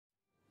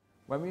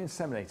When we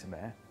inseminate a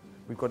mare,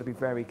 we've got to be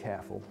very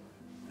careful,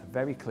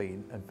 very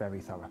clean and very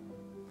thorough.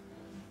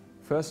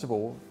 First of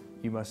all,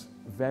 you must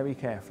very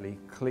carefully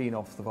clean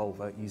off the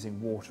vulva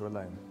using water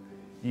alone.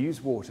 You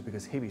use water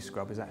because Hibi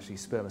scrub is actually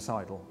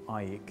spermicidal,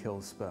 i.e. it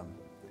kills sperm.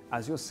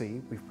 As you'll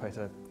see, we've put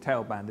a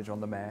tail bandage on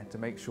the mare to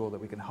make sure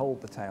that we can hold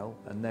the tail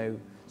and no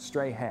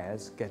stray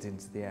hairs get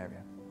into the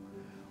area.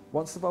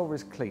 Once the vulva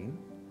is clean,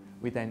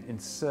 we then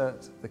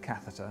insert the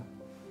catheter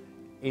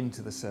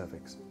into the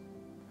cervix.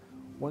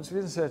 Once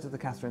we've inserted the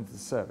catheter into the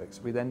cervix,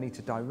 we then need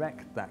to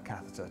direct that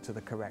catheter to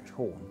the correct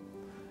horn.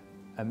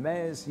 A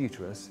mare's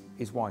uterus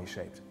is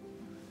Y-shaped.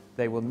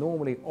 They will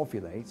normally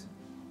ovulate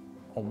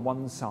on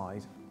one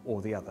side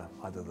or the other,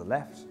 either the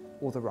left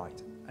or the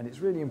right. And it's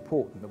really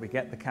important that we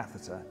get the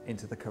catheter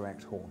into the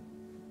correct horn.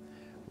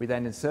 We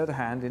then insert a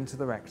hand into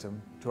the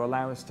rectum to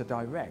allow us to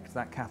direct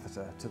that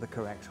catheter to the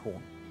correct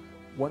horn.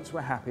 Once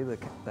we're happy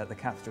that the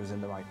catheter is in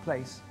the right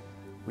place,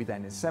 we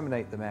then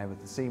inseminate the mare with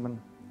the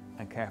semen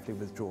and carefully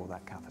withdraw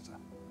that catheter.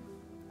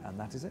 And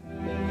that is it.